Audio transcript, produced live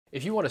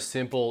If you want a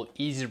simple,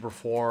 easy to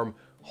perform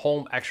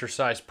home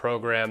exercise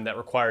program that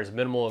requires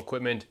minimal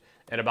equipment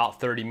and about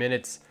 30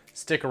 minutes,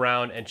 stick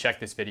around and check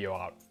this video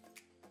out.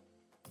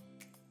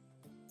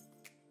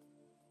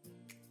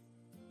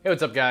 Hey,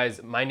 what's up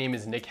guys? My name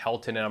is Nick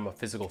Helton and I'm a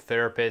physical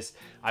therapist.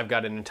 I've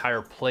got an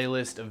entire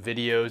playlist of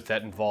videos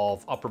that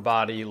involve upper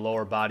body,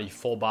 lower body,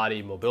 full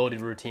body mobility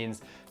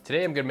routines.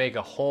 Today I'm gonna make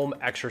a home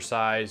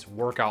exercise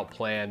workout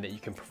plan that you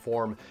can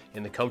perform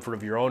in the comfort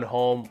of your own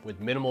home with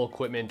minimal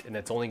equipment, and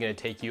that's only gonna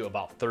take you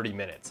about 30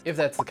 minutes. If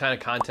that's the kind of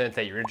content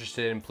that you're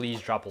interested in,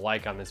 please drop a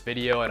like on this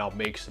video and I'll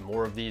make some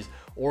more of these,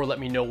 or let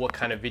me know what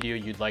kind of video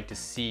you'd like to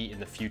see in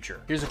the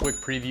future. Here's a quick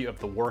preview of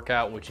the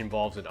workout, which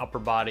involves an upper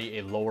body,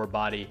 a lower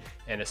body,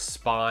 and a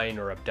spine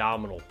or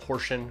abdominal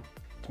portion.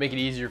 To make it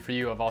easier for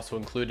you, I've also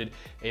included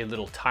a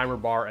little timer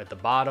bar at the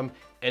bottom.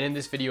 And in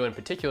this video in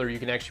particular, you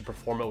can actually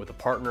perform it with a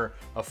partner,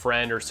 a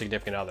friend, or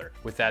significant other.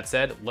 With that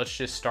said, let's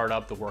just start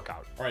up the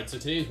workout. All right, so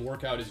today's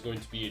workout is going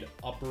to be an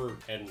upper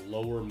and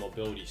lower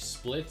mobility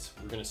split.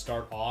 We're gonna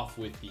start off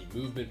with the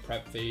movement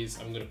prep phase.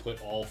 I'm gonna put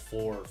all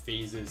 4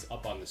 phases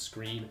up on the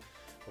screen.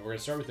 But we're gonna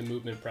start with the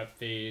movement prep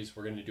phase.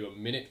 We're gonna do a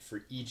minute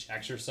for each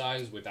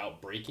exercise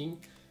without breaking.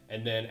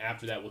 And then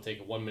after that, we'll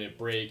take a 1-minute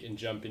break and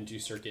jump into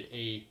circuit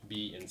A,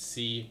 B, and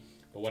C.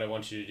 But what I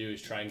want you to do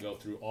is try and go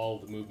through all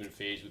of the movement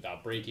phase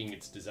without breaking.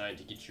 It's designed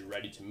to get you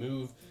ready to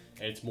move,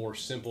 and it's more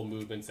simple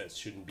movements that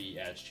shouldn't be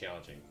as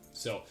challenging.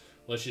 So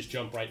let's just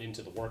jump right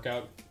into the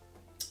workout.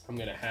 I'm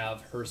gonna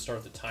have her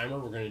start the timer.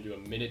 We're gonna do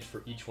a minute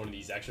for each one of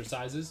these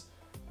exercises.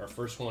 Our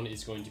first one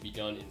is going to be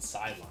done in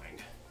side lying.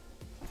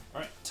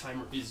 All right,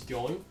 timer is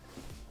going.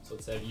 So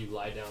let's have you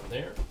lie down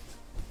there.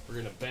 We're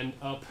gonna bend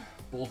up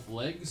both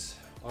legs.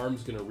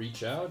 Arms gonna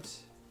reach out.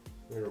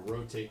 We're gonna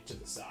rotate to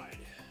the side.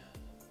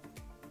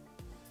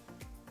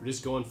 We're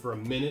just going for a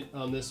minute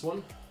on this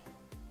one.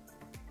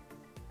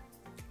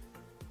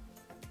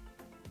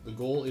 The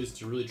goal is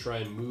to really try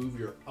and move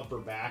your upper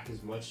back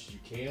as much as you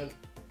can.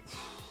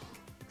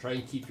 Try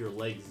and keep your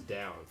legs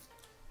down.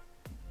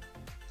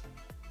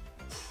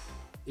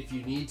 If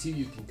you need to,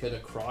 you can kind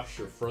of cross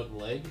your front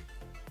leg.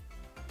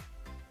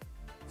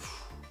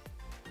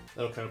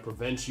 That'll kind of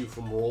prevent you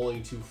from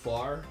rolling too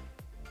far.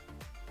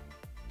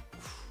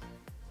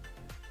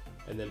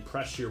 And then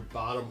press your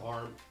bottom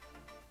arm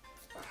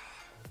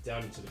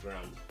down into the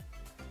ground.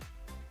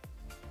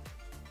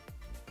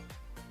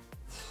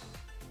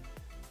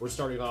 We're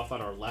starting off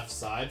on our left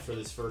side for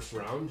this first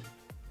round.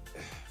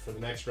 For the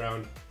next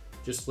round,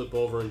 just flip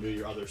over and do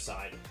your other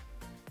side.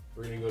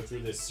 We're gonna go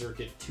through this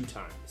circuit 2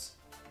 times.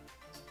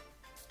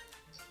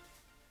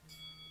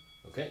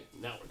 Okay,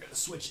 now we're gonna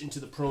switch into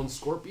the prone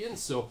scorpion.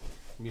 So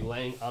I'm gonna be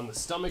laying on the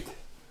stomach,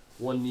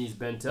 one knee's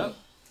bent up.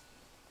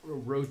 We're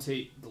gonna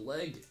rotate the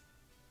leg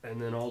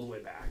and then all the way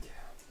back.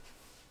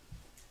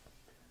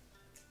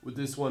 With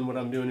this one, what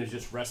I'm doing is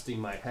just resting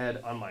my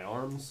head on my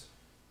arms.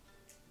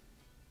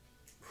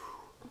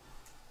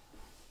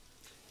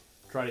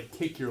 Try to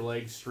kick your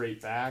legs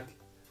straight back.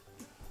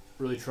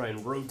 Really try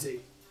and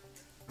rotate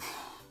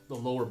the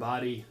lower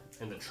body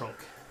and the trunk.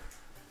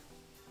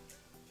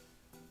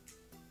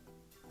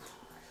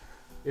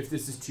 If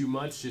this is too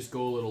much, just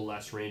go a little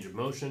less range of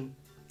motion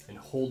and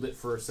hold it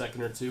for a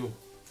second or two.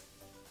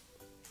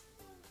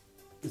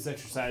 This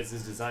exercise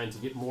is designed to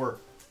get more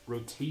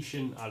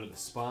rotation out of the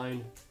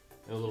spine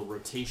and a little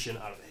rotation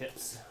out of the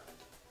hips.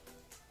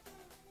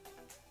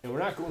 And we're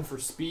not going for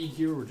speed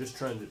here, we're just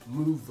trying to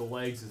move the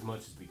legs as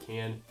much as we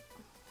can.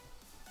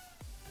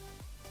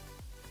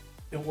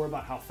 Don't worry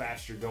about how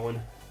fast you're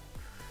going.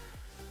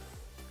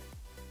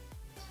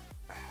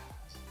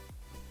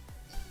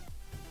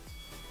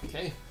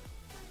 Okay,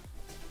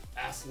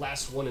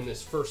 last one in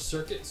this first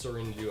circuit, so we're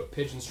gonna do a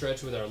pigeon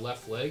stretch with our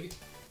left leg.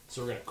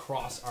 So we're gonna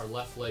cross our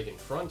left leg in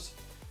front,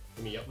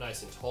 gonna be up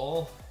nice and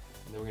tall,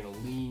 and then we're gonna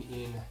lean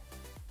in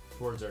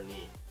towards our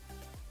knee.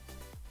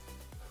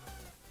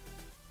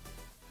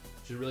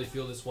 Should really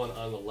feel this one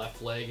on the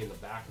left leg and the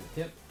back of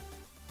the hip.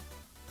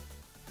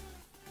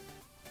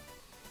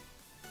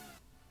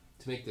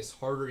 To make this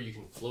harder, you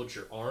can float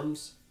your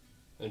arms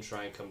and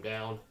try and come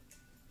down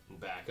and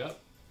back up.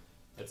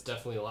 That's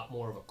definitely a lot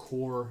more of a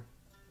core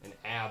and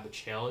ab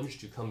challenge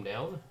to come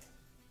down.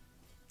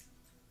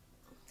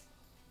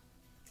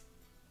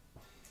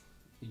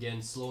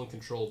 Again, slow and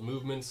controlled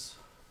movements,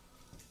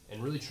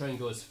 and really try and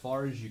go as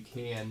far as you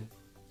can,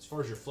 as far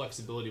as your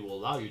flexibility will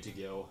allow you to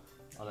go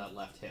on that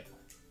left hip.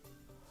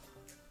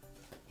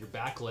 Your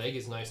back leg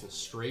is nice and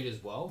straight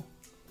as well.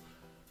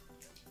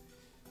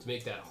 To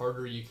make that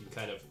harder, you can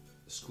kind of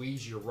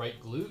squeeze your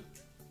right glute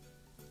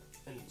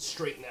and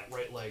straighten that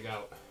right leg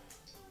out.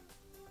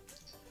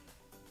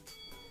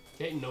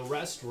 Okay, no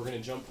rest. We're gonna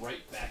jump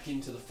right back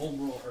into the foam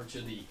roll, or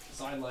to the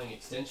side lying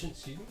extension,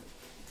 excuse me.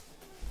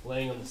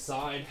 Laying on the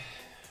side,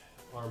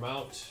 arm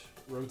out,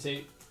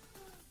 rotate.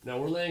 Now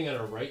we're laying on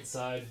our right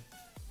side.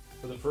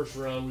 For the first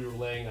round, we were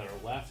laying on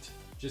our left.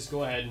 Just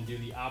go ahead and do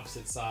the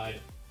opposite side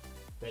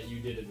that you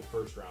did in the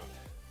first round.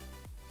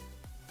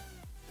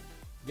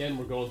 Again,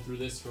 we're going through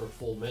this for a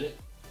full minute.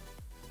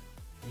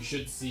 You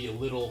should see a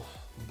little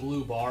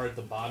blue bar at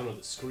the bottom of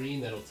the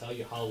screen that'll tell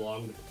you how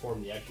long to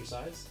perform the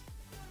exercise.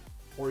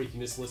 Or you can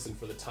just listen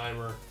for the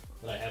timer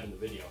that I have in the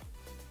video.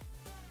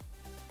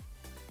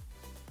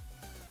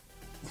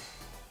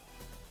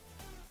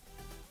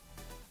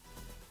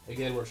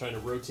 Again, we're trying to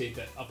rotate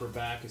that upper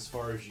back as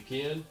far as you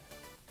can.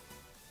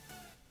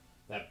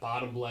 That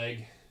bottom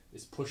leg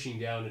is pushing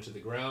down into the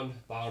ground.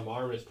 Bottom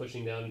arm is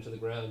pushing down into the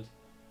ground.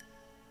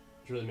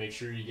 To really make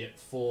sure you get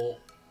full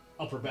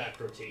upper back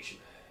rotation.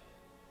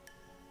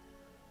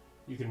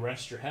 You can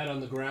rest your head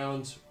on the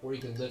ground or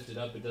you can lift it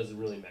up, it doesn't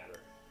really matter.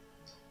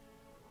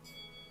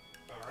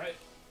 Alright,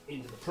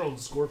 into the prone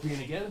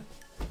scorpion again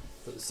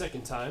for the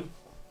second time.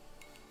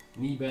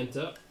 Knee bent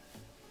up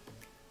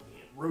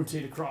and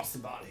rotate across the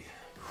body.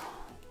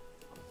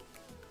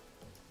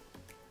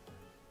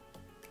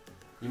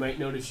 You might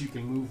notice you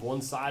can move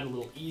one side a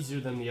little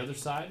easier than the other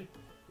side.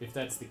 If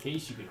that's the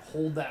case, you can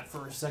hold that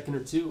for a second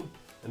or two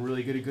and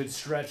really get a good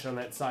stretch on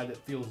that side that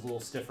feels a little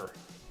stiffer.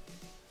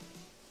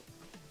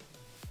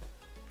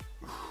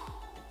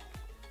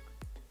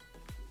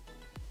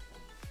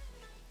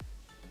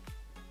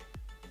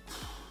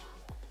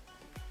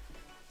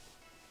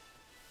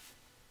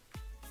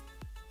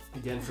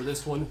 Again, for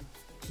this one,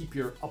 keep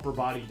your upper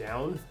body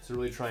down. So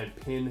really try and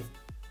pin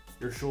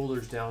your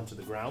shoulders down to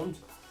the ground.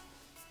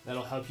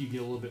 That'll help you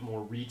get a little bit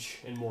more reach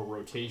and more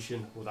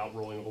rotation without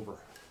rolling over.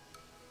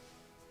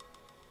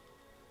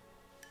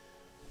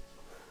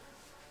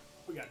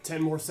 We got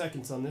 10 more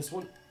seconds on this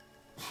one.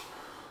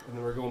 And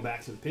then we're going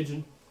back to the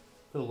pigeon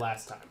for the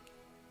last time.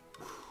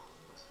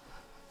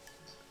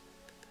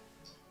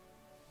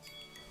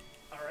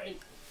 All right,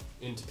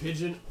 into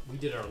pigeon. We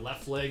did our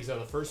left legs on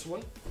the first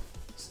one.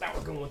 So now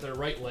we're going with our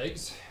right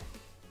legs.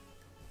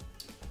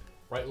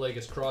 Right leg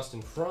is crossed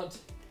in front.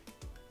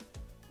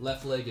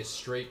 Left leg is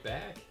straight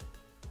back.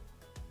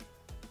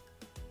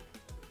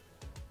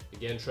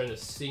 Again, trying to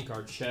sink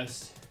our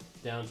chest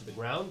down to the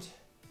ground.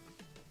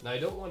 Now I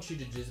don't want you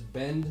to just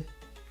bend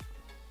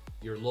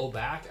your low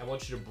back. I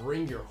want you to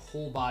bring your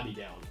whole body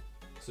down.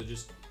 So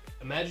just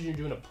imagine you're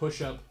doing a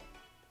push-up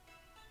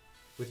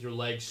with your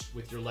leg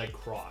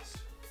crossed.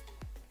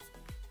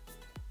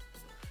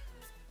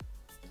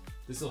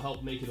 This will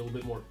help make it a little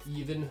bit more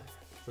even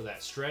for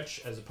that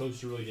stretch as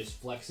opposed to really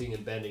just flexing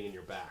and bending in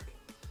your back.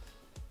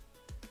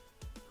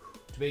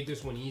 To make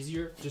this one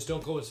easier, just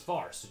don't go as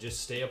far. So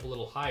just stay up a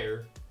little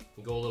higher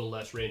and go a little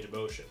less range of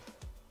motion.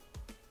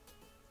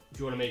 If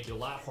you want to make it a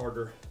lot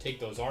harder, take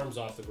those arms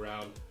off the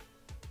ground,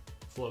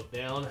 float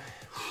down,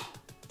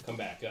 come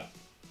back up.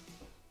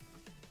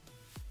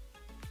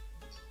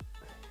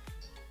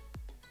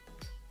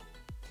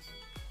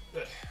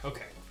 Good.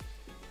 Okay.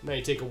 Now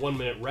you take a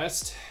 1-minute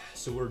rest.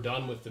 So we're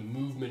done with the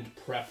movement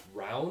prep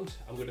round.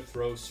 I'm going to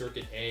throw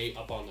Circuit A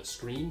up on the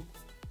screen.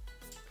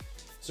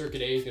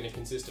 Circuit A is going to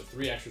consist of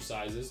 3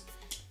 exercises.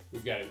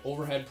 We've got an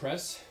overhead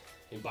press,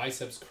 a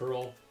biceps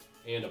curl,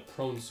 and a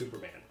prone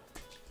Superman.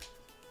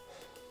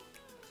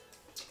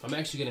 I'm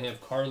actually going to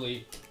have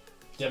Carly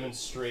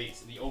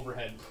demonstrate the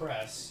overhead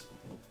press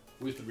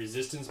with the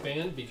resistance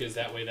band because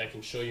that way that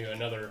can show you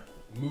another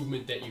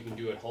movement that you can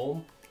do at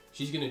home.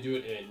 She's going to do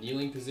it in a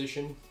kneeling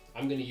position.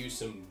 I'm going to use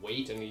some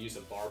weight. I'm going to use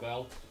a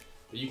barbell,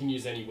 but you can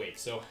use any weight.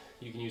 So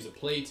you can use a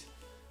plate,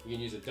 you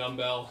can use a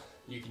dumbbell,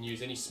 you can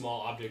use any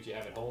small object you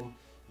have at home.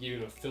 You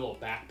can fill a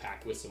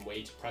backpack with some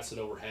weight, press it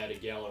overhead, a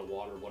gallon of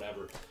water,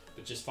 whatever.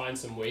 But just find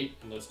some weight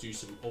and let's do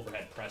some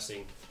overhead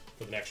pressing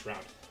for the next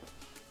round.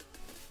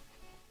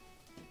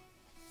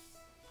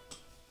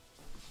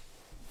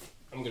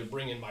 I'm gonna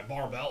bring in my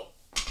barbell.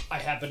 I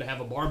happen to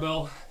have a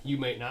barbell, you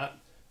might not,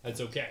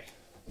 that's okay.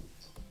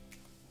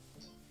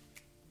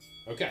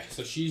 Okay,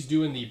 so she's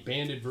doing the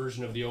banded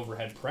version of the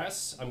overhead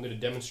press. I'm gonna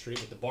demonstrate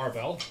with the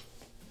barbell.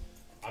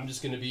 I'm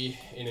just gonna be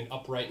in an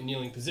upright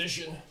kneeling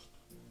position.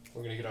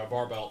 We're gonna get our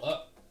barbell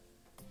up.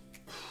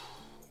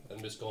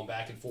 I'm just going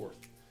back and forth.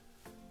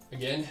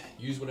 Again,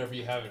 use whatever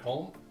you have at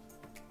home.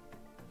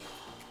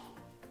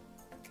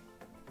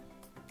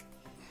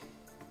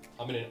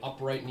 I'm in an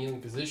upright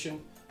kneeling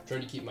position,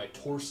 trying to keep my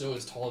torso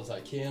as tall as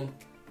I can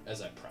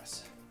as I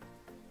press.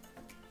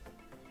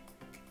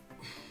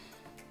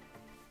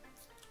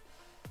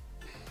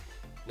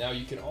 Now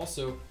you can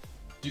also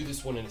do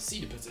this one in a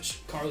seated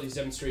position. Carly's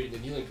demonstrated the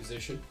kneeling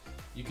position.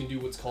 You can do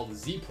what's called a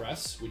Z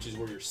press, which is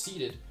where you're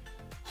seated,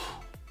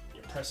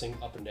 you're pressing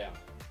up and down.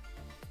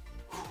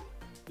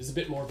 This is a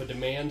bit more of a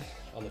demand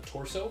on the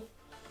torso.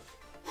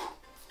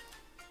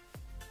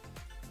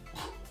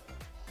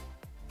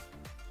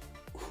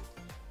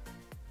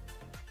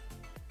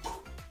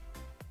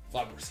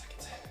 5 more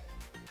seconds.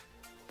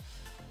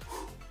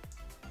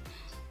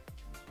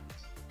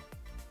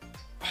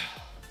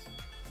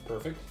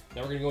 Perfect.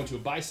 Now we're gonna go into a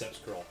biceps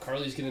curl.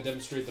 Carly's gonna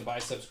demonstrate the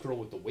biceps curl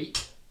with the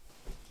weight.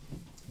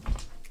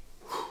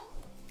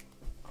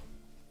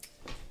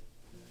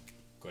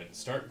 Go ahead and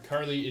start.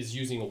 Carly is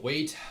using a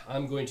weight.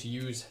 I'm going to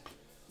use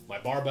my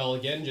barbell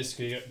again just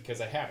because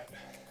I have it.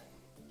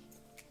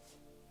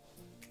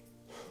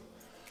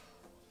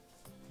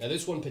 Now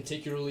this one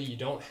particularly, you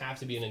don't have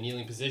to be in a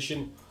kneeling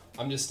position.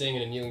 I'm just staying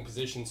in a kneeling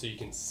position so you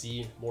can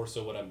see more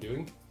so what I'm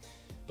doing.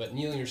 But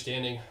kneeling or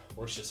standing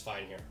works just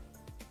fine here.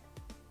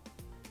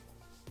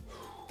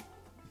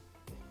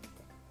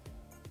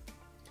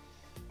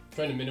 I'm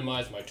trying to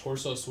minimize my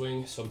torso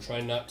swing, so I'm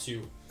trying not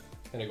to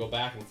kind of go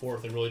back and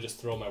forth and really just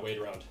throw my weight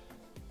around.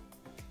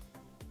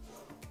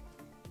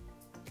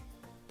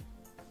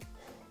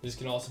 This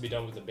can also be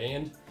done with a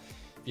band.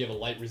 If you have a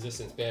light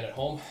resistance band at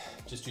home,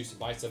 just do some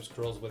biceps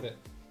curls with it.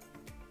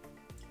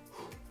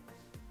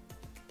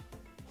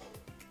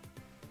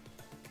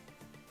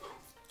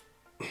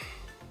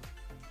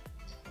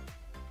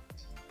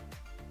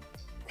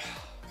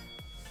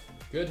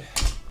 Good.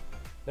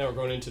 Now we're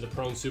going into the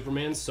prone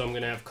Supermans, so I'm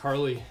gonna have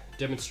Carly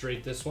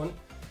demonstrate this one,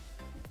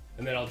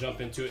 and then I'll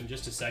jump into it in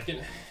just a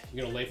second.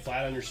 You're gonna lay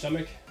flat on your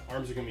stomach,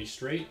 arms are gonna be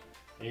straight,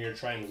 and you're gonna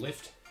try and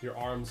lift your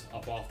arms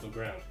up off the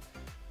ground.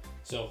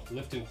 So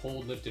lift and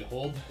hold, lift and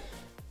hold.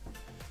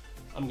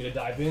 I'm gonna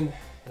dive in,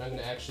 and I'm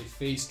gonna actually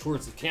face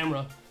towards the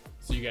camera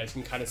so you guys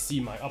can kind of see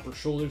my upper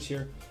shoulders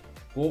here.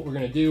 What we're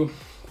gonna do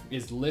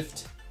is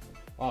lift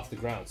off the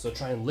ground. So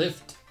try and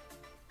lift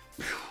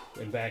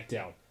and back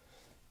down.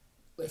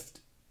 Lift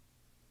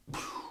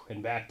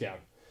and back down.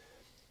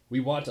 We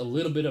want a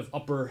little bit of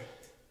upper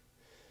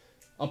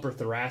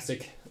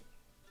thoracic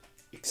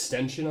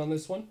extension on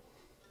this one.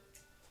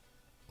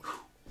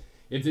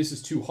 If this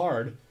is too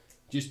hard,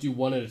 just do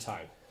one at a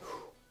time.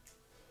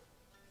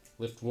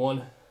 Lift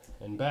one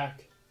and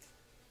back,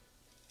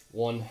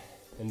 one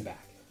and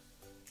back.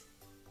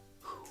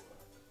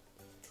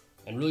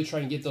 And really try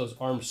and get those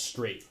arms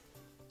straight.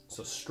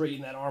 So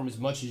straighten that arm as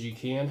much as you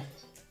can.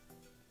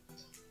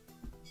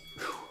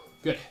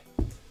 Good.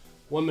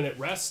 1 minute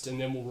rest, and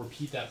then we'll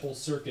repeat that whole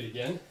circuit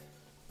again.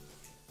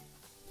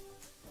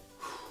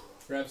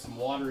 Grab some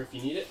water if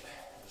you need it.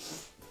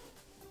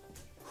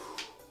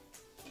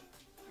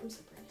 Arms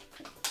are burning.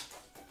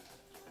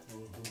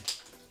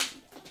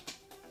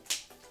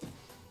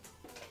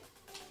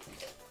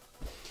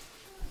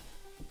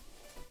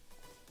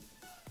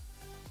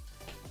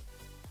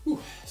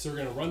 So we're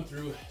gonna run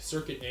through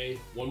circuit A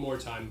one more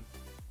time.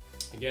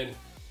 Again,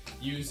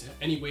 use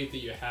any weight that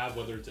you have,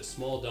 whether it's a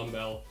small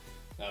dumbbell,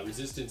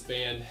 resistance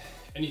band,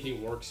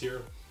 anything works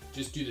here.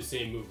 Just do the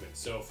same movement.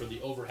 So for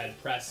the overhead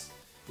press,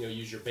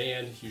 use your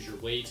band, use your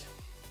weight.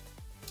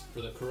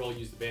 For the curl,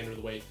 use the band or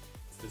the weight.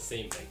 It's the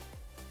same thing.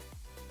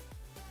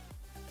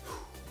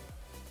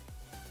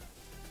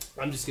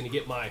 I'm just gonna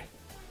get my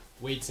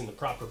weights in the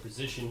proper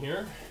position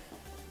here.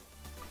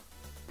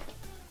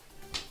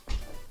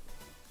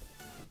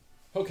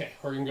 Okay,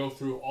 we're gonna go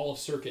through all of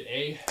circuit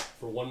A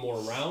for one more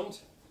round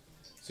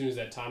as soon as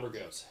that timer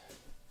goes.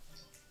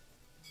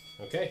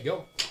 Okay,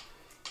 go.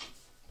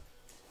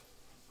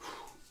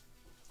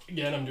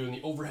 Again, I'm doing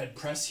the overhead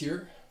press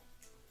here.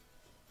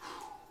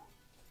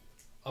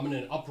 I'm in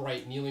an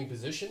upright kneeling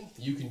position.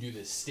 You can do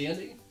this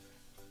standing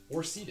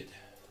or seated.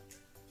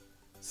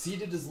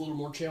 Seated is a little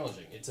more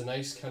challenging. It's a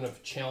nice kind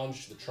of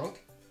challenge to the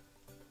trunk.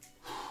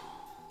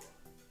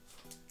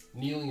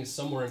 Kneeling is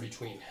somewhere in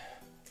between.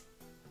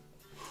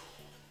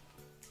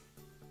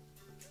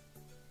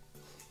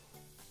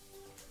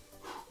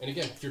 And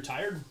again, if you're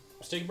tired,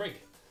 just take a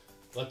break.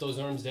 Let those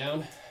arms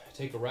down,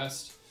 take a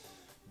rest,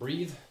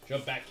 breathe,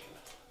 jump back in.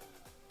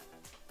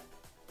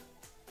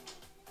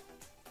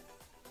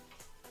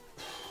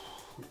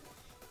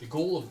 The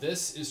goal of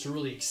this is to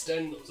really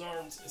extend those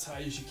arms as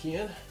high as you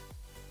can.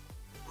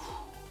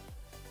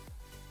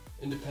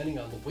 And depending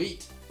on the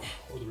weight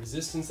or the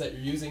resistance that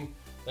you're using,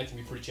 that can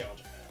be pretty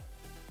challenging.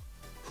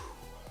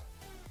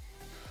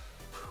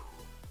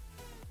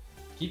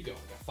 Keep going,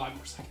 got 5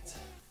 more seconds.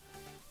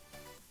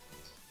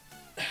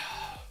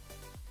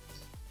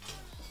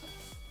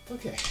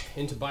 Okay,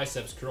 into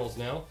biceps curls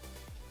now.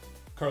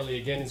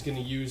 Carly again is going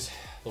to use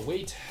the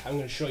weight. I'm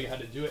going to show you how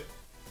to do it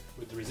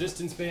with the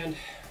resistance band.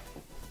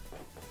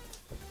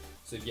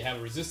 So if you have a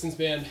resistance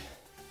band,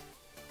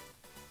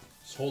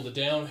 just hold it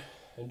down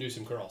and do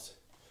some curls.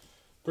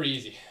 Pretty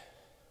easy.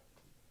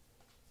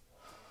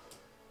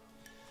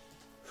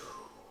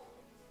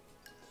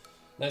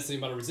 Nice thing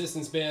about a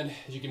resistance band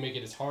is you can make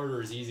it as hard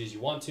or as easy as you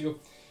want to.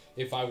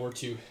 If I were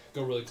to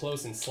go really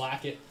close and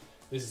slack it,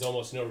 this is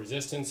almost no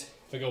resistance.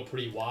 If I go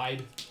pretty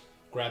wide,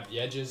 grab the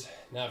edges,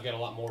 now I've got a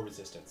lot more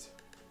resistance.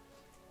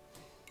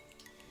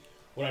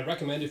 What I'd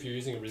recommend if you're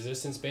using a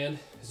resistance band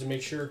is to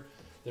make sure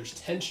there's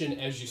tension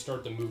as you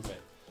start the movement.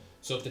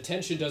 So if the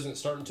tension doesn't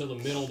start until the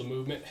middle of the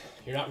movement,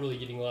 you're not really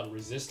getting a lot of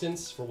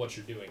resistance for what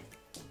you're doing.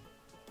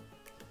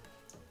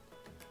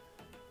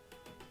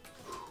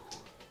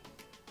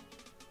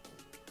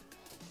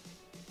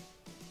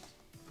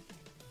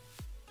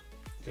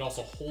 You can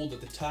also hold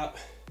at the top,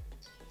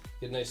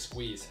 get a nice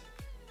squeeze.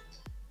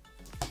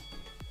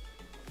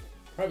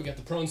 All right, we got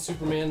the prone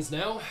Supermans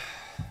now.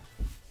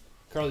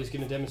 Carly's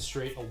gonna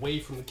demonstrate away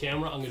from the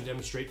camera. I'm gonna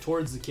demonstrate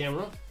towards the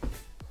camera.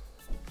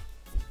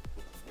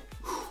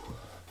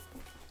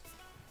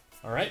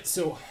 All right,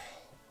 so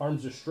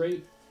arms are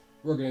straight.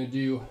 We're gonna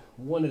do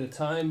one at a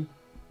time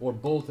or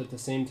both at the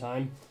same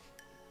time,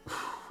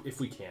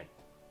 if we can.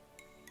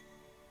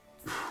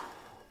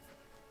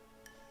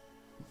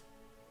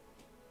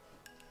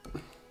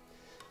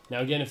 Now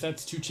again, if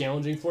that's too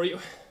challenging for you,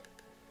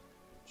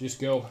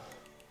 just go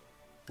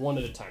one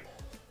at a time.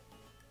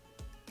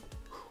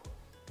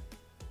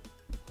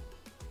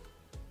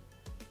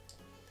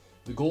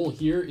 The goal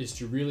here is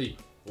to really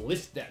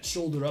lift that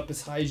shoulder up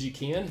as high as you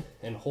can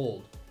and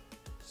hold.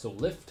 So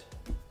lift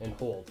and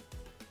hold,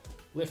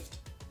 lift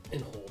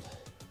and hold.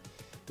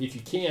 If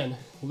you can,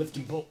 lift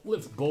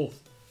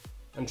both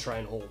and try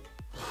and hold.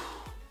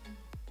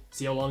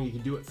 See how long you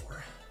can do it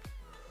for.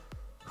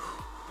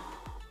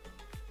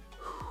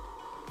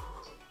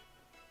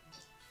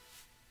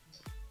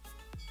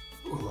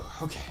 Ooh,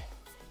 okay.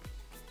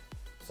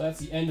 So that's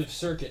the end of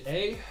circuit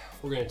A.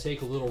 We're going to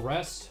take a little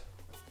rest.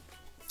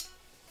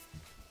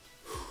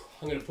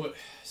 I'm going to put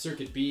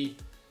circuit B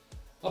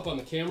up on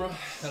the camera,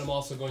 and I'm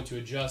also going to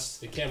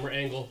adjust the camera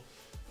angle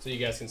so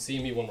you guys can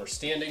see me when we're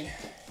standing.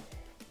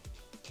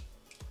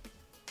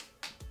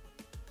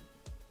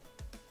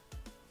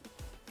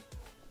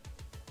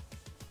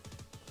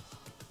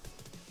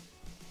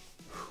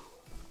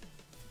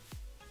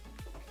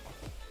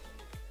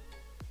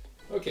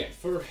 Okay,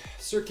 for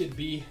circuit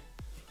B,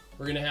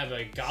 we're gonna have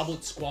a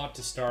goblet squat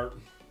to start.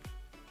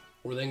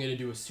 We're then gonna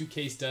do a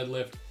suitcase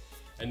deadlift,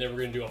 and then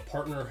we're gonna do a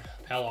partner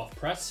pal-off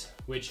press,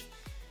 which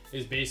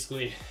is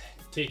basically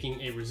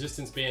taking a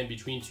resistance band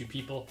between two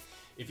people.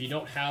 If you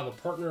don't have a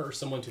partner or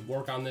someone to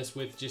work on this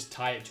with, just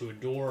tie it to a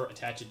door,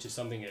 attach it to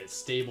something that is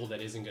stable,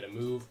 that isn't gonna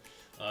move.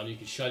 You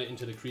can shut it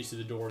into the crease of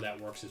the door, that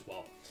works as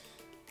well.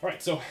 All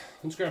right, so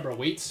let's grab our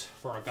weights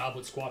for our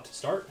goblet squat to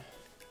start.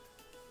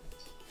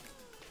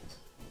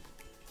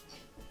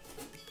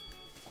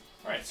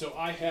 All right, so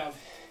I have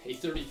a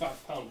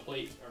 35-pound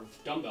plate or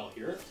dumbbell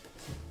here.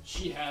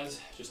 She has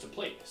just a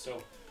plate.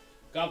 So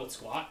goblet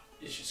squat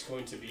is just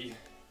going to be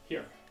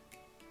here.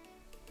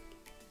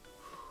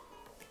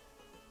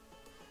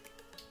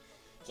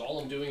 So all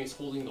I'm doing is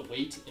holding the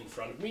weight in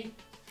front of me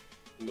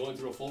and going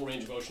through a full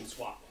range of motion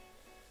squat.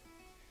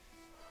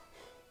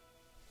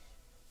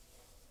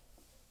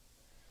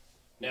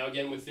 Now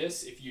again with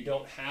this, if you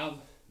don't have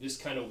this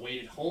kind of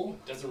weight at home,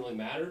 it doesn't really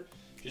matter.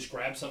 Just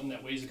grab something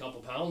that weighs a couple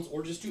pounds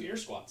or just do air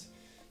squats.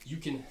 You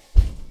can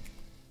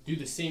do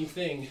the same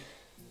thing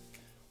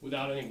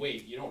without any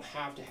weight. You don't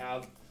have to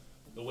have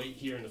the weight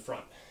here in the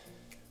front.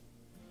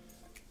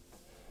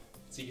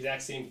 It's the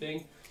exact same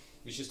thing.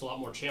 It's just a lot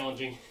more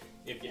challenging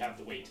if you have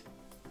the weight.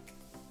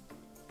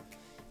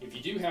 If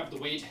you do have the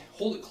weight,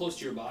 hold it close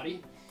to your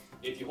body.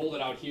 If you hold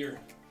it out here,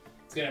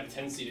 it's gonna have a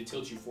tendency to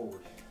tilt you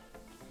forward.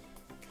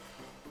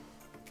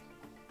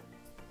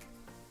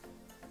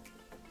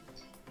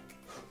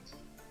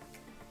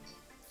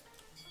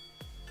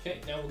 Okay,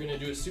 now we're gonna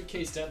do a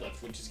suitcase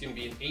deadlift, which is gonna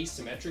be an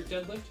asymmetric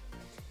deadlift.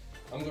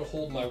 I'm gonna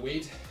hold my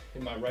weight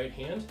in my right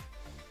hand.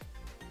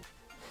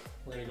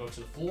 We're gonna go to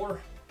the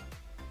floor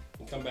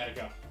and come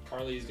back up.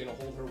 Carly is gonna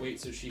hold her weight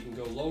so she can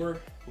go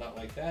lower, not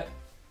like that.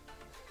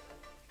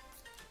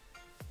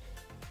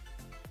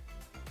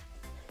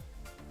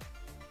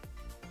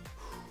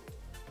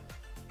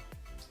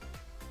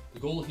 The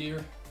goal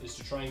here is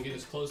to try and get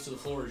as close to the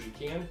floor as you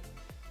can.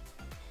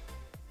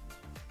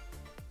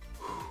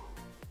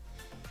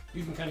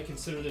 You can kind of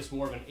consider this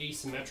more of an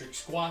asymmetric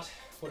squat,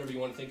 whatever you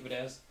want to think of it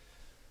as.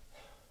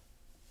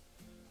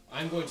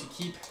 I'm going to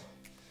keep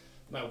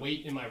my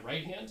weight in my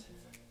right hand,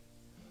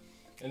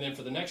 and then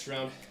for the next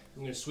round,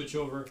 I'm going to switch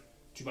over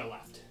to my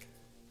left.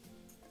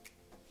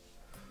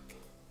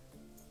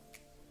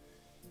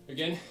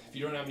 Again, if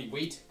you don't have any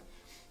weight,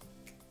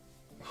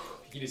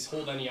 you can just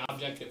hold any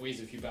object that weighs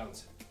a few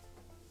pounds.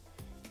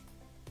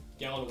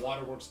 Gallon of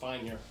water works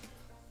fine here.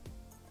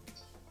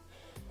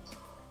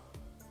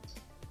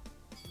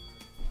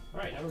 All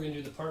right, now we're gonna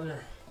do the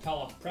partner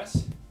pal-off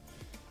press.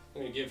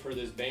 I'm gonna give her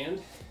this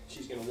band.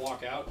 She's gonna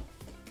walk out,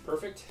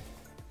 perfect.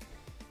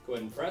 Go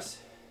ahead and press.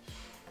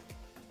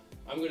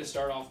 I'm gonna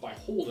start off by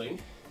holding.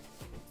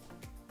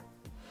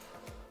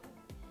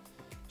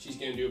 She's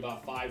gonna do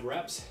about 5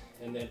 reps,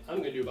 and then I'm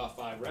gonna do about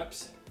 5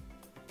 reps.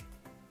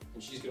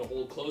 And she's gonna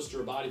hold close to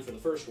her body for the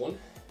first one.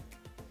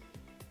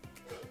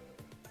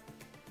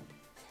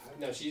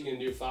 Now she's gonna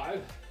do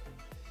 5.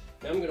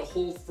 Now I'm gonna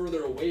hold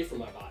further away from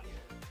my body.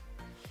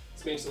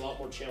 This makes it a lot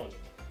more challenging.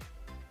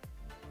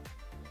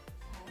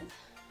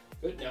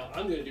 Good, now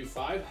I'm gonna do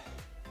 5.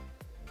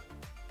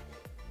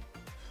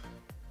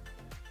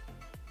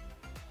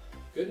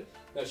 Good,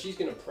 now she's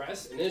gonna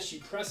press, and as she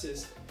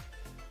presses,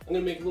 I'm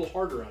gonna make it a little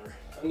harder on her.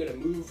 I'm gonna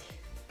move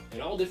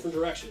in all different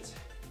directions.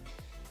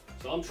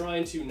 So I'm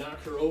trying to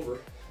knock her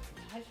over.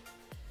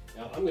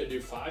 Now I'm gonna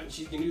do 5, and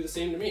she's gonna do the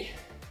same to me.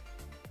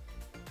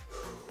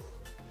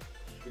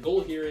 The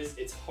goal here is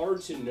it's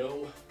hard to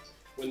know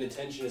when the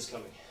tension is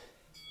coming.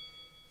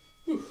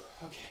 Whew,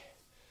 okay.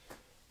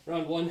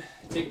 Round 1,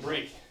 take a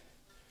break.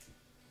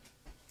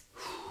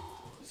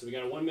 So we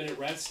got a 1-minute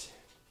rest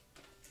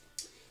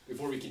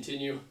before we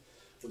continue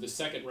with the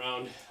second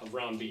round of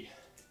round B.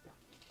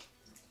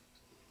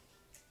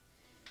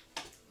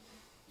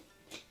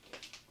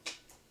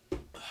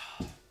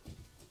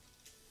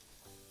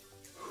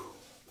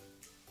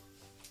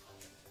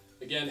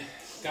 Again,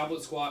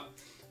 goblet squat,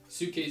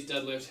 suitcase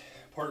deadlift,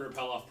 partner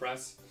pull-off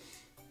press.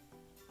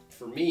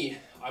 For me,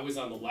 I was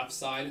on the left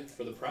side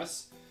for the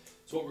press.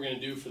 So what we're gonna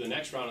do for the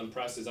next round of the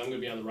press is I'm gonna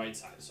be on the right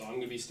side. So I'm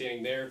gonna be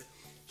standing there,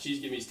 she's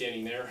gonna be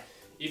standing there.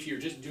 If you're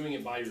just doing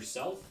it by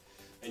yourself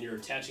and you're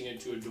attaching it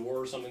to a door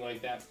or something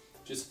like that,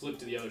 just flip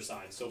to the other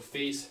side. So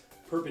face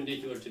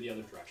perpendicular to the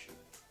other direction.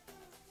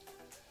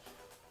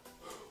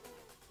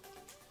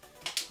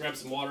 Grab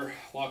some water,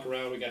 walk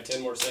around, we got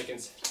 10 more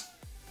seconds.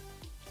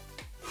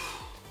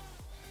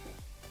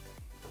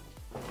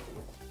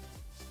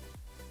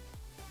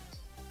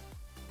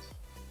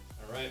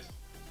 All right,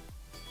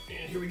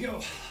 and here we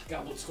go.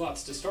 Goblet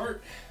squats to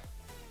start.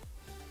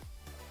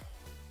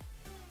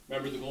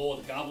 Remember, the goal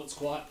of the goblet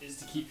squat is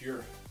to keep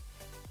your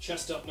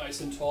chest up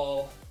nice and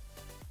tall.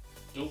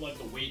 Don't let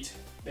the weight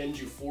bend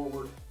you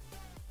forward.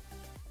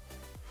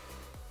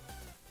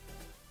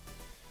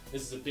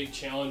 This is a big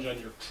challenge on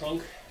your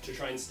trunk to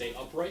try and stay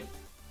upright.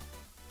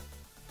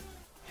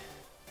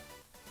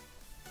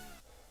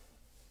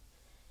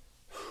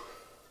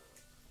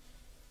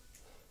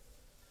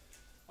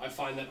 I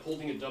find that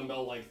holding a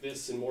dumbbell like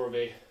this in more of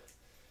a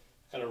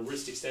kind of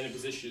wrist extended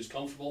position is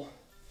comfortable,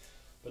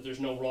 but there's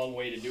no wrong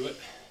way to do it.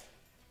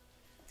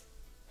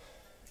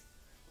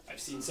 I've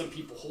seen some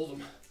people hold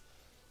them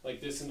like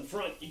this in the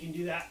front. You can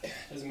do that,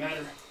 doesn't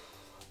matter.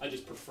 I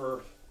just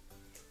prefer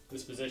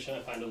this position.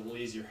 I find it a little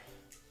easier.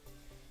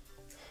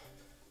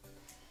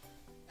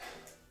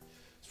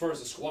 As far as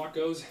the squat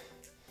goes,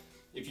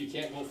 if you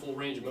can't go full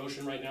range of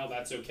motion right now,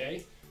 that's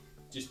okay.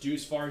 Just do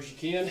as far as you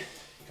can,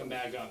 come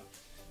back up.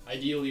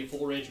 Ideally, a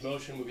full range of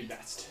motion would be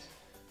best.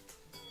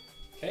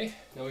 Okay,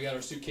 now we got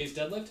our suitcase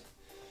deadlift.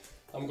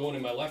 I'm going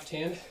in my left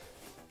hand,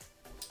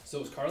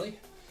 so is Carly.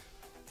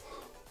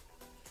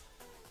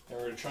 And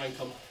we're gonna try and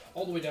come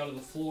all the way down to the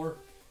floor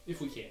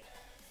if we can.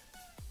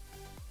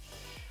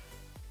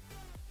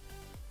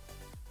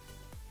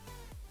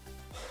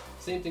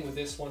 Same thing with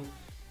this one.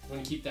 You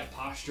want to keep that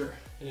posture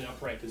in an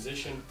upright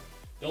position.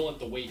 Don't let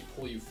the weight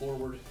pull you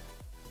forward.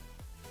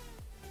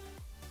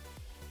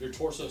 Your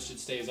torso should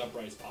stay as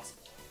upright as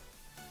possible.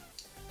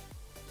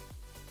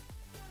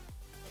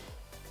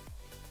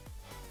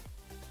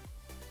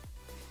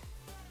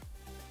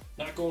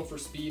 Not going for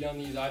speed on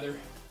these either.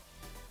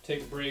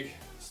 Take a break,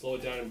 slow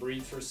it down and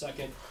breathe for a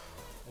second,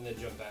 and then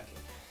jump back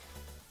in.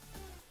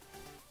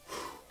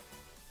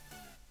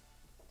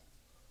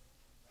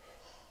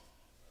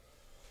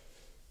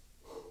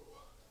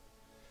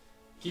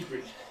 Keep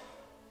breathing.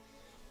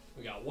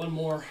 We got one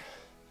more,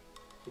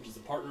 which is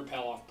the partner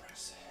pull-off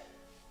press.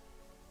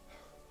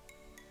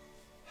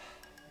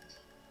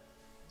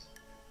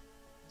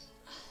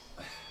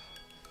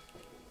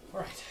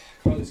 All right,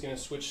 Carly's gonna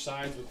switch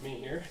sides with me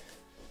here.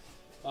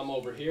 I'm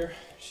over here,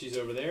 she's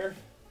over there.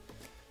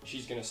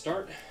 She's gonna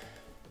start.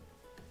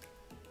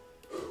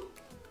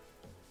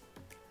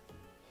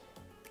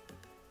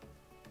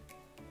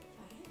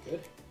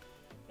 Good.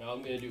 Now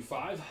I'm gonna do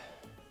 5.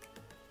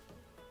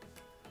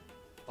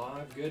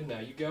 5, good, now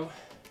you go.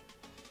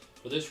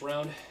 For this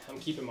round, I'm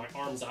keeping my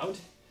arms out.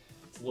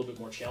 It's a little bit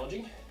more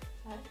challenging.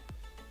 5.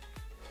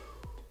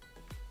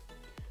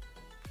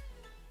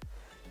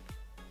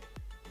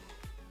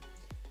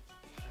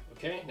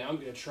 Okay, now I'm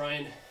gonna try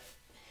and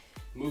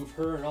move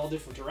her in all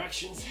different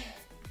directions.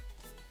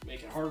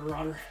 Make it harder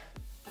on her.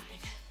 5.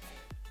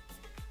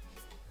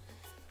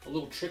 A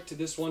little trick to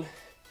this one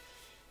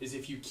is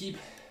if you keep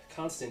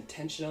constant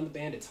tension on the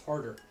band, it's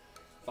harder.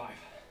 5.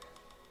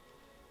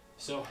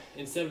 So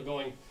instead of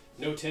going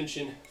no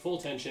tension, full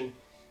tension,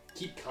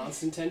 keep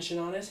constant tension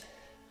on it.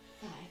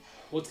 5.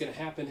 What's gonna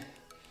happen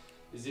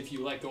is if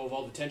you let go of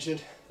all the tension,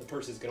 the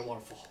person's gonna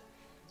wanna fall.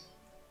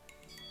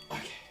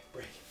 Okay,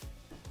 break.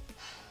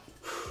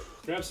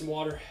 Grab some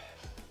water,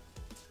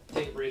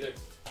 take a breather.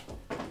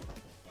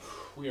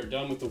 We are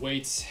done with the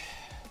weights.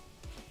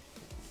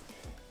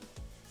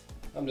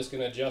 I'm just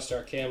gonna adjust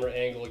our camera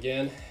angle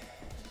again.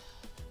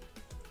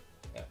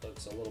 That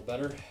looks a little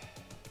better.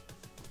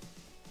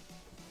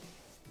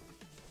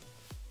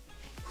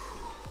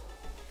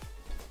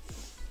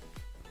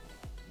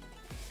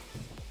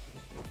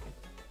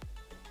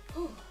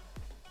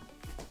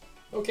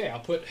 Okay, I'll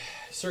put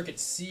circuit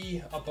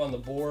C up on the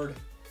board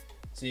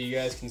so you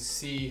guys can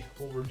see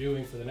what we're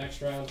doing for the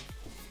next round.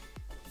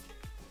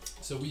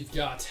 So we've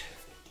got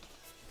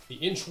the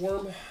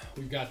inchworm,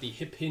 we've got the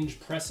hip hinge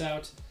press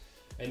out,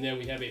 and then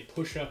we have a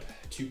push-up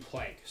to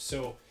plank.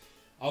 So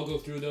I'll go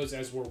through those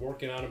as we're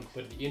working on them,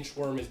 but the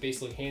inchworm is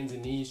basically hands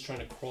and knees trying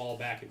to crawl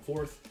back and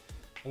forth.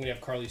 I'm gonna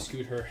have Carly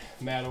scoot her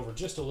mat over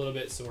just a little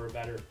bit so we're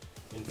better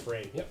in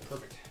frame. Yep,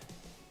 perfect.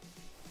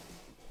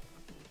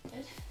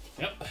 Good.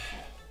 Yep.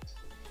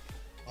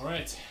 All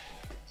right.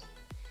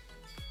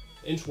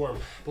 Inchworm.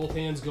 Both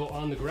hands go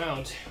on the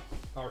ground.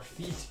 Our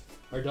feet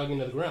are dug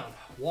into the ground.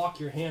 Walk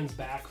your hands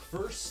back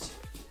first.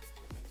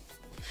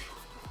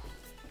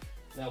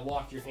 Now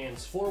walk your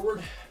hands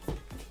forward.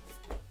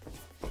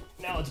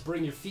 Now let's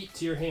bring your feet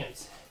to your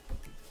hands.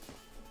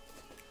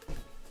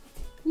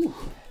 Whew.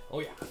 Oh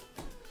yeah.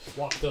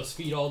 Walk those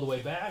feet all the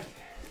way back.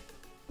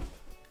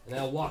 And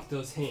now walk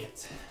those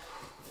hands.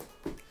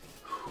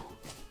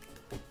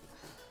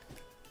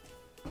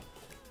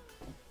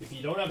 if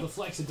you don't have the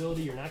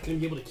flexibility, you're not going to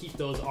be able to keep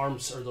those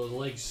arms or those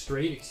legs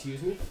straight,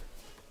 excuse me.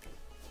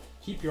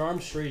 Keep your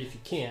arms straight if you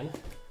can.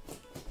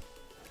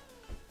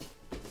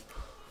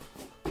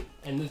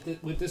 And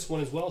with this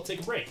one as well, take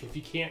a break. If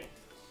you can't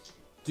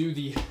do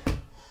the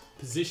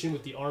position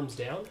with the arms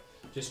down,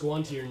 just go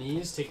onto your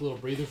knees, take a little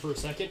breather for a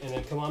second, and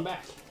then come on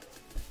back.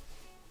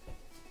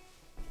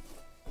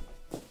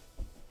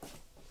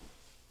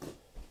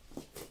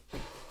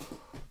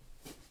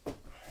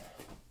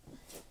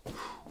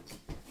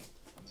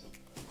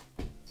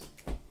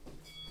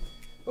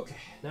 Okay,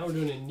 now we're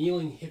doing a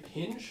kneeling hip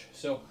hinge.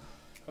 So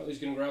Carly's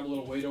gonna grab a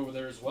little weight over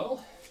there as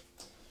well.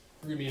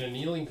 We're gonna be in a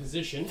kneeling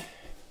position.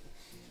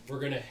 We're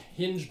gonna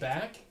hinge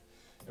back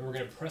and we're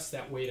gonna press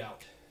that weight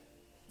out.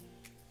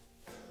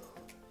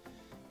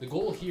 The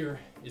goal here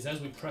is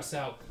as we press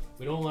out,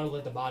 we don't want to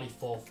let the body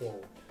fall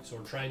forward. So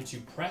we're trying to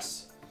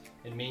press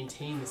and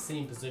maintain the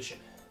same position.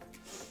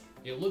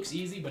 It looks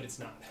easy, but it's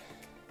not.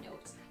 No,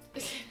 it's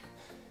not.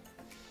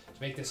 To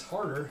make this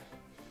harder,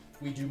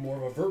 we do more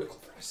of a vertical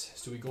press.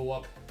 So we go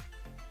up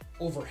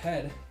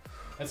overhead.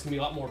 That's gonna be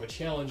a lot more of a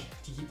challenge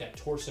to keep that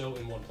torso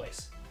in one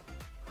place.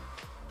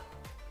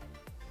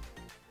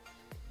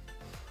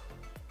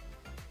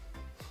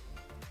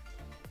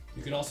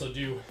 You can also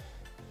do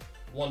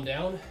one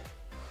down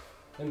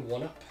and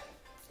one up.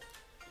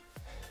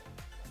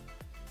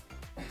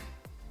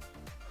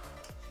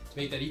 To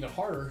make that even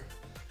harder,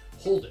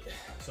 hold it.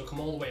 So come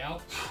all the way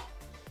out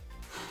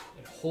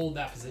and hold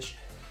that position.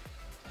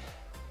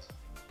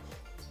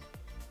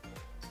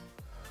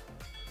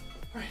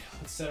 All right,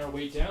 let's set our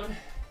weight down.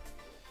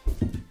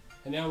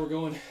 And now we're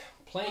going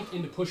plank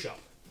into push-up.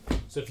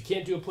 So if you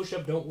can't do a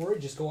push-up, don't worry,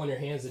 just go on your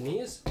hands and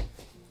knees.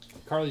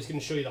 Carly's gonna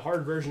show you the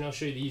hard version, I'll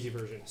show you the easy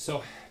version.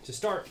 So to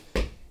start,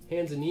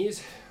 hands and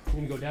knees, we're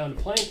gonna go down to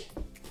plank.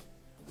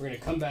 We're gonna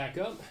come back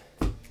up,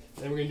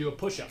 then we're gonna do a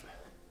push-up.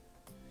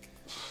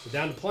 So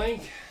down to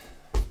plank,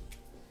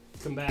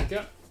 come back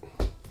up,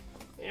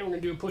 and we're gonna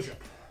do a push-up.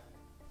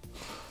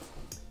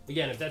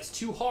 Again, if that's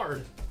too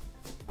hard,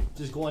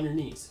 just go on your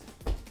knees.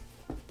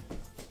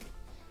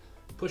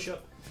 Push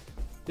up,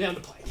 down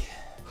to plank.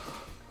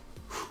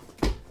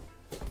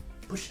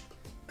 Push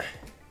up,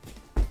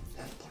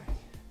 down to plank.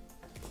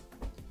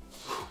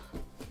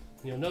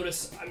 You'll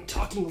notice I'm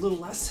talking a little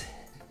less.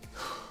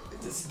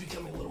 This is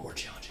becoming a little more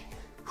challenging.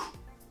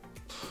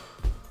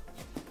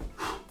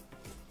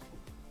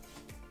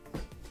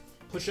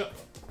 Push up,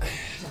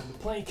 down to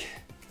plank,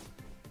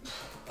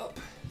 up,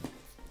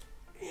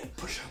 and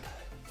push up.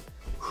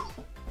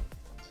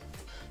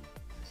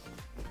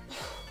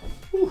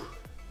 Whew.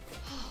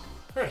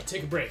 All right,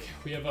 take a break.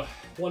 We have a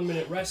 1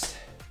 minute rest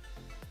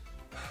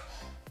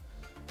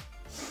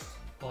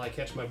while I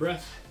catch my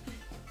breath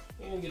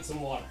and get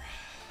some water.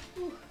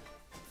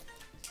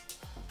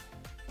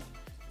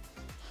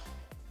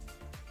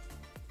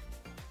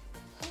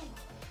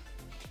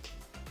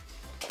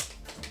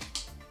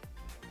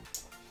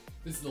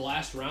 This is the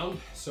last round,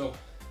 so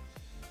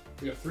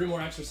we have 3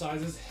 more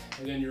exercises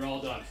and then you're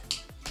all done.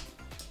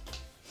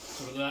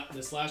 So for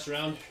this last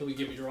round, really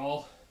give it your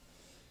all.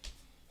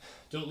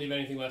 Don't leave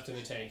anything left in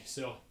the tank.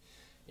 So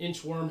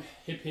inchworm,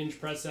 hip hinge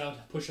press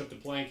out, push up to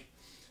plank.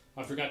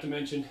 I forgot to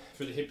mention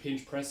for the hip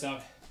hinge press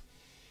out,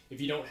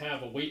 if you don't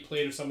have a weight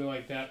plate or something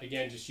like that,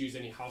 again, just use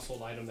any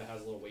household item that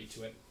has a little weight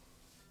to it.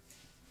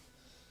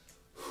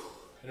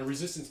 And a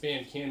resistance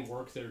band can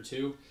work there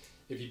too.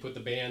 If you put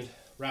the band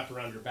wrapped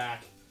around your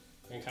back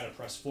and kind of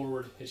press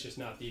forward, it's just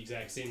not the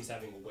exact same as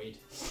having a weight.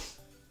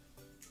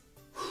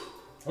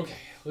 Okay,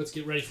 let's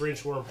get ready for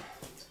inchworm.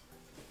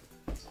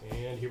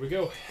 And here we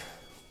go.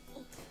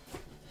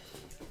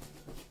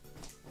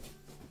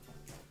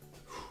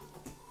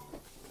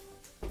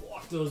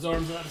 Walk those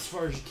arms out as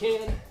far as you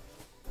can,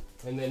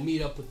 and then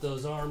meet up with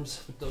those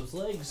arms, with those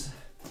legs.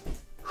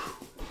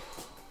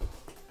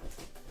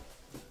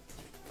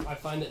 I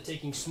find that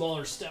taking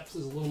smaller steps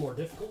is a little more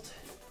difficult.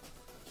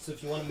 So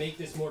if you want to make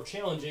this more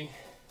challenging,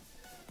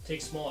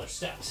 take smaller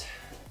steps.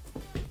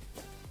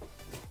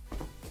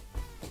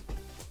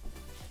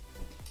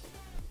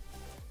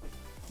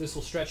 This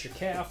will stretch your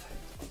calf.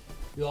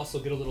 You'll also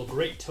get a little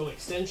great toe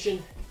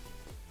extension,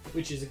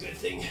 which is a good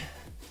thing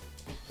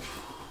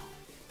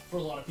for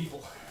a lot of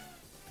people.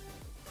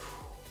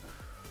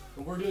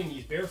 When we're doing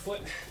these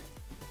barefoot,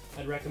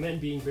 I'd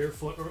recommend being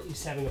barefoot or at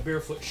least having a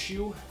barefoot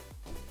shoe.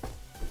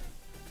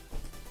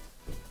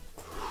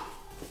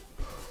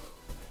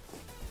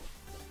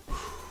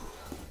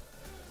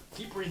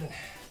 Keep breathing.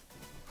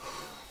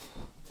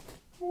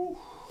 Whew.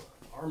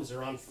 Arms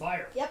are on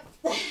fire. Yep.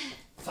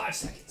 5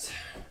 seconds.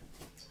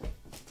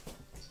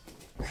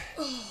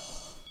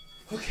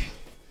 Okay,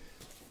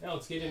 now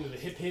let's get into the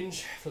hip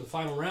hinge for the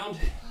final round.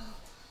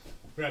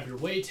 Grab your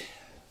weight,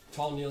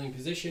 tall kneeling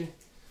position,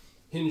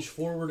 hinge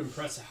forward and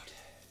press out.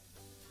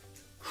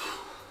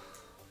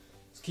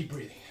 Let's keep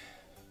breathing.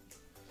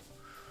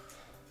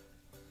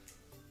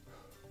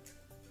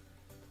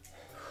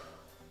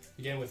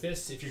 Again with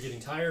this, if you're getting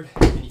tired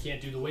and you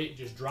can't do the weight,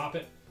 just drop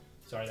it.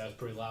 Sorry, that was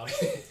pretty loud.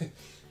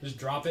 Just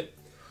drop it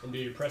and do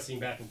your pressing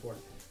back and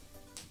forth.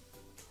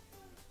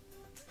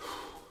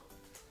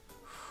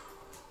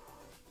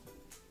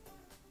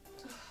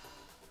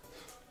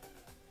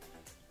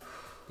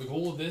 The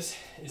goal of this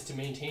is to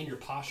maintain your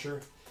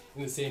posture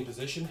in the same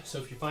position. So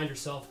if you find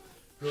yourself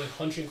really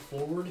hunching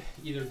forward,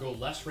 either go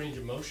less range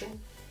of motion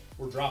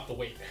or drop the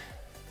weight.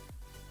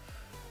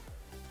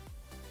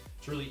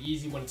 It's really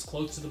easy when it's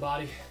close to the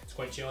body. It's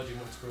quite challenging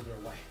when it's further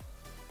away.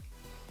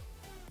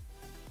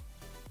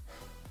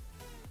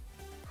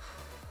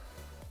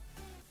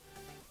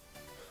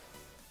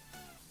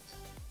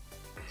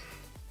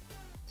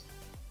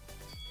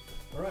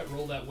 All right,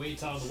 roll that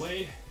weight out of the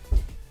way.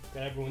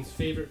 Got everyone's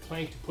favorite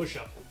plank to push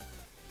up.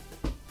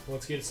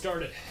 Let's get it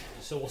started.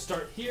 So we'll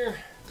start here,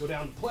 go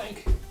down to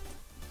plank,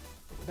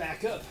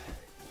 back up,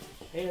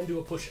 and do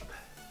a push-up.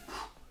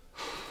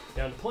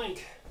 Down to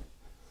plank,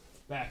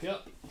 back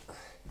up,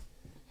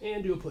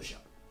 and do a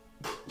push-up.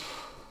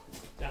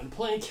 Down to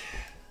plank,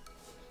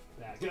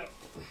 back up,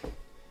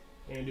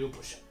 and do a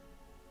push-up.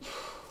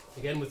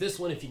 Again, with this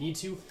one, if you need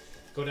to,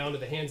 go down to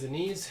the hands and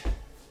knees,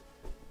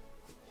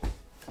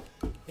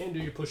 and do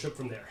your push-up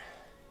from there.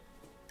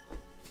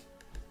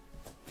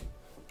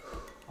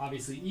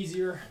 Obviously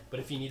easier, but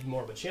if you need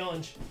more of a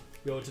challenge,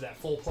 go to that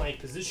full plank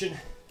position.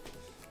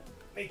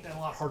 Make that a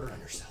lot harder on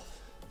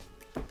yourself.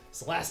 It's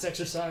the last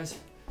exercise.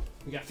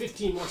 We got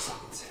 15 more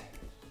seconds.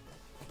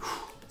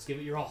 Let's give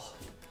it your all.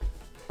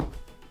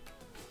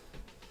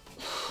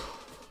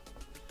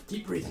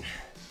 Keep breathing.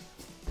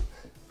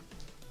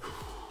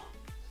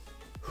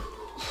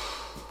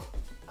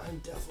 I'm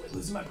definitely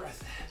losing my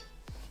breath.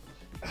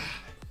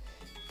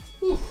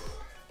 Whew.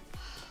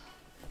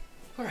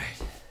 All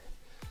right.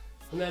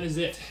 And that is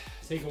it.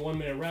 Take a 1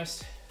 minute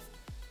rest.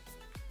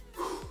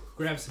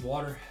 Grab some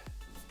water.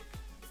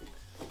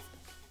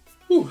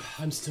 Whew,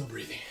 I'm still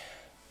breathing.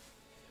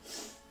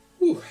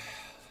 Whew.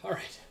 All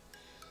right.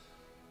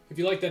 If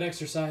you like that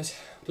exercise,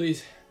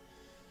 please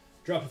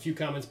drop a few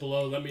comments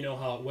below. Let me know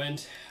how it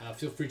went.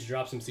 Feel free to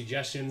drop some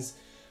suggestions.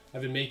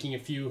 I've been making a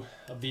few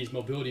of these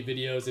mobility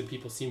videos and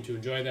people seem to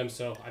enjoy them,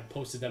 so I've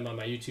posted them on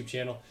my YouTube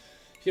channel.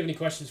 If you have any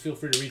questions, feel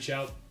free to reach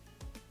out.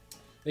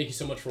 Thank you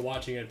so much for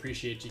watching. I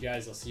appreciate you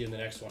guys. I'll see you in the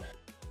next one.